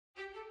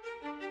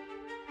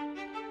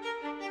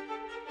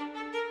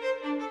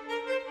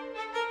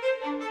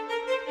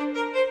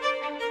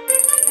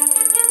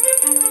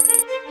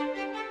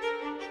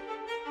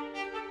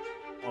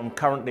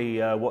currently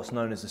what's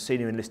known as the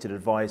Senior Enlisted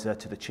Advisor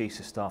to the Chiefs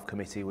of Staff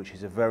Committee, which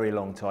is a very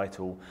long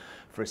title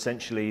for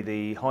essentially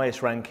the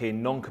highest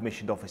ranking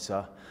non-commissioned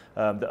officer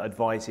that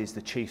advises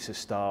the Chiefs of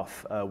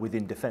Staff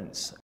within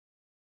defence.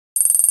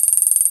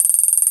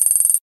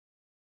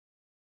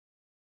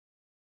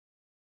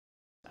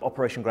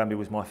 Operation Granby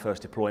was my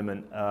first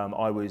deployment.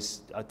 I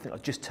think I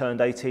just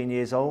turned 18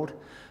 years old.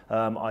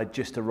 I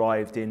just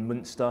arrived in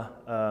Münster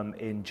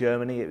in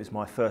Germany. It was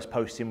my first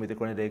posting with the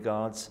Grenadier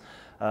Guards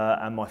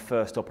and my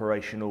first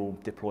operational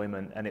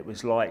deployment. And it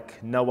was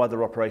like no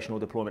other operational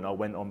deployment I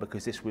went on,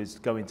 because this was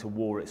going to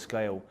war at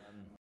scale.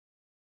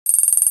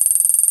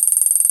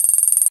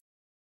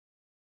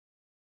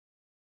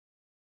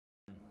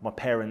 My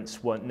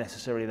parents weren't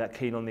necessarily that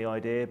keen on the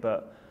idea,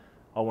 but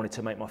I wanted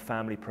to make my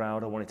family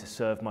proud, I wanted to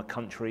serve my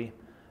country,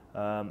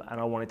 and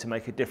I wanted to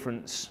make a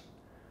difference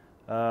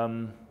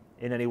in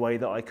any way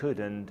that I could,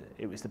 and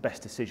it was the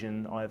best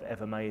decision I've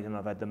ever made, and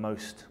I've had the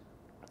most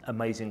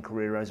amazing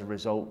career as a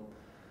result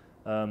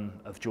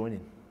of joining.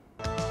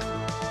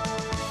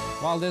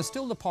 While there's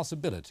still the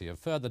possibility of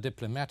further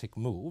diplomatic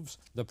moves,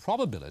 the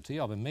probability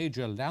of a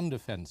major land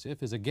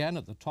offensive is again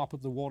at the top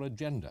of the war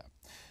agenda.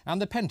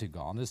 And the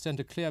Pentagon has sent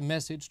a clear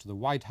message to the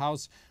White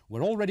House: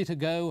 we're all ready to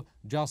go,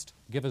 just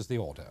give us the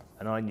order.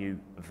 And I knew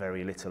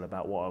very little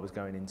about what I was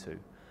going into.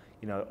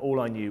 You know, all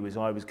I knew was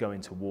I was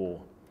going to war.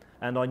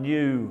 And I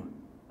knew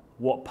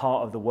what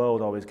part of the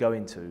world I was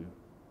going to,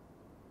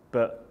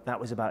 but that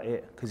was about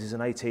it. Because as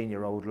an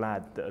 18-year-old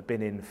lad that had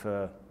been in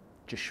for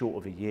just short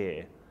of a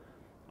year,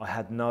 I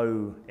had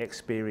no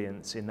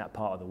experience in that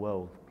part of the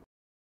world.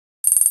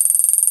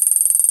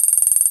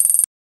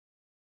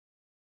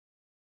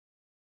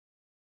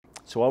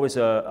 So I was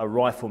a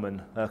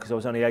rifleman because I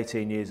was only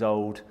 18 years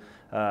old.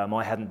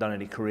 I hadn't done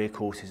any career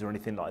courses or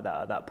anything like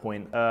that at that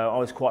point. I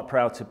was quite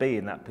proud to be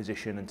in that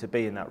position and to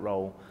be in that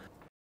role.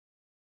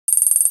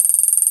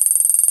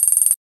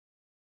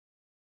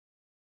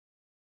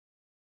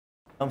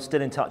 I'm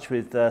still in touch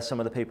with some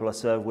of the people I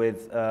serve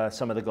with,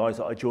 some of the guys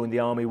that I joined the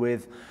army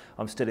with,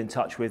 I'm still in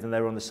touch with, and they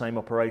were on the same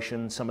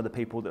operation, some of the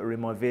people that were in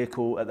my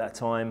vehicle at that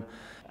time.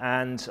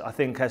 And I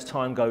think as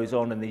time goes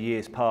on and the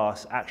years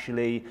pass,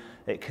 actually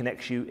it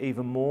connects you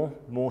even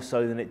more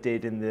so than it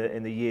did in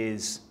the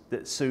years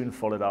that soon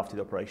followed after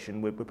the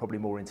operation. We're probably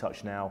more in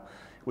touch now,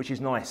 which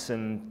is nice.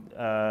 And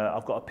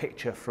I've got a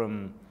picture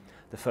from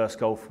the first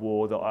Gulf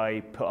War that I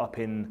put up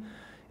in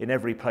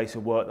every place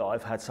of work that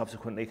I've had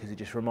subsequently, because it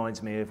just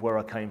reminds me of where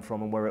I came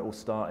from and where it all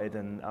started,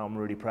 and I'm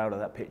really proud of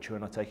that picture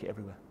and I take it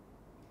everywhere.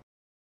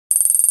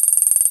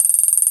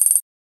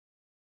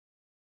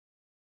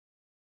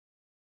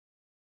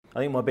 I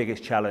think my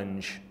biggest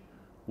challenge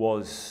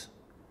was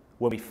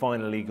when we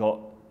finally got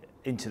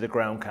into the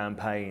ground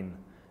campaign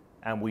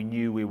and we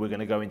knew we were going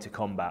to go into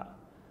combat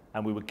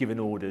and we were given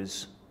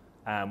orders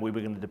and we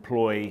were going to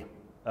deploy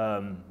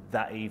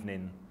that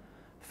evening.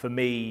 For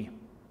me,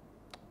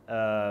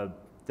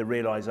 the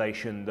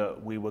realisation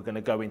that we were going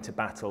to go into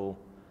battle,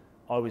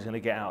 I was going to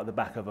get out of the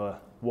back of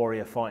a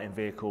Warrior fighting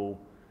vehicle,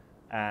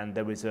 and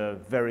there was a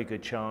very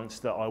good chance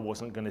that I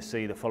wasn't going to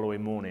see the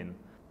following morning.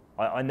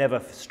 I never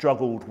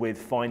struggled with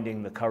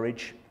finding the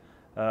courage.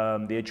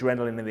 The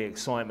adrenaline and the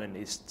excitement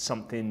is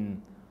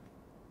something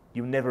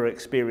you never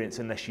experience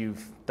unless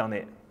you've done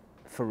it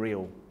for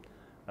real.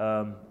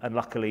 And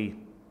luckily,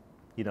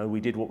 you know, we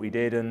did what we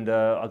did, and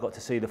I got to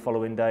see the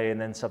following day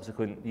and then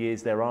subsequent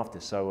years thereafter.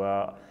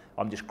 So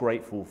I'm just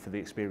grateful for the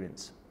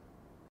experience.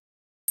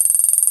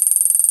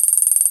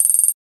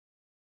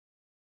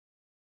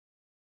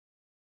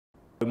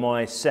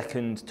 My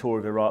second tour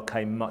of Iraq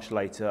came much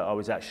later. I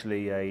was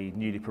actually a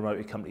newly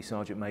promoted company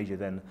sergeant major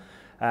then,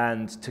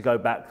 and to go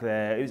back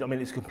there, it was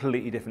a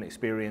completely different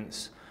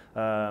experience.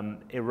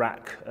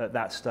 Iraq at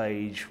that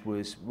stage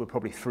we're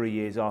probably 3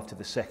 years after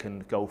the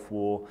second Gulf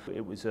War.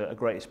 It was a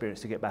great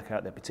experience to get back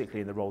out there,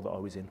 particularly in the role that I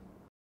was in.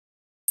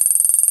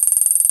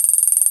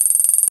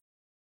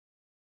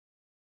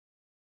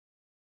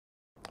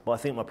 But I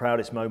think my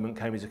proudest moment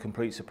came as a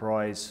complete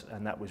surprise,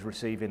 and that was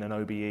receiving an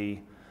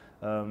OBE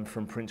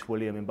from Prince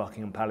William in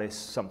Buckingham Palace,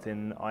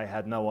 something I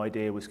had no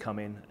idea was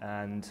coming,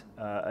 and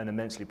an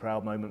immensely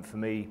proud moment for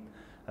me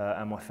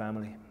and my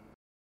family.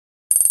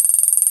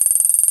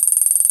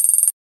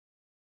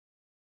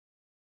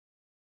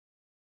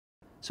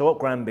 So at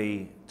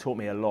Granby taught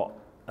me a lot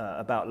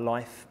about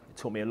life. It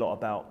taught me a lot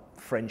about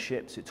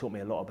friendships. It taught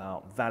me a lot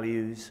about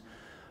values.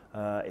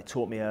 It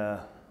taught me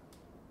a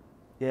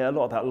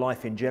lot about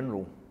life in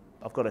general.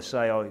 I've got to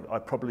say, I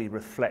probably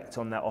reflect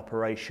on that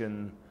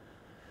operation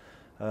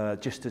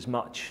just as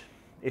much,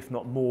 if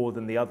not more,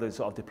 than the others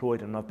that I've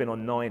deployed, and I've been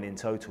on 9 in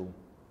total.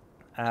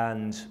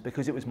 And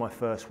because it was my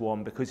first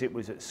one, because it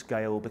was at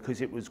scale,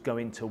 because it was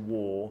going to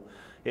war,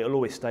 it'll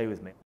always stay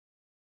with me.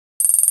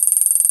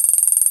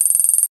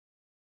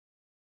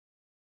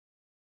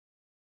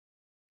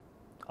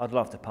 I'd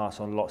love to pass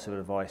on lots of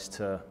advice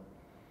to,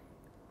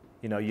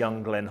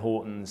 young Glenn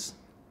Haughtons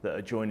that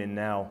are joining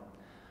now.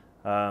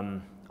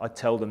 I'd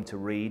tell them to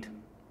read,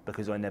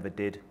 because I never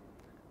did,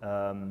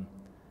 and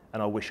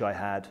I wish I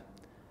had.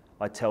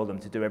 I tell them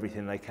to do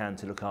everything they can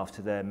to look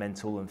after their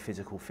mental and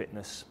physical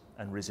fitness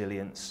and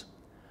resilience.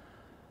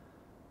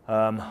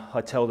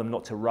 I tell them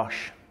not to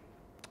rush,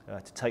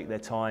 to take their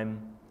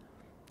time,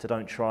 to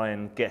don't try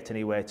and get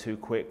anywhere too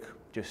quick,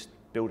 just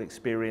build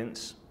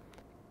experience.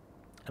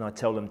 And I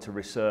tell them to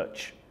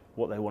research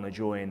what they want to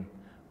join,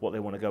 what they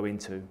want to go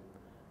into,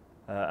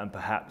 and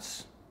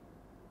perhaps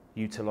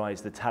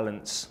utilise the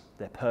talents,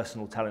 their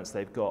personal talents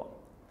they've got.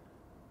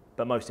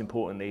 But most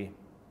importantly,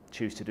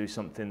 choose to do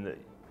something that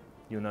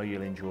you'll know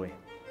you'll enjoy.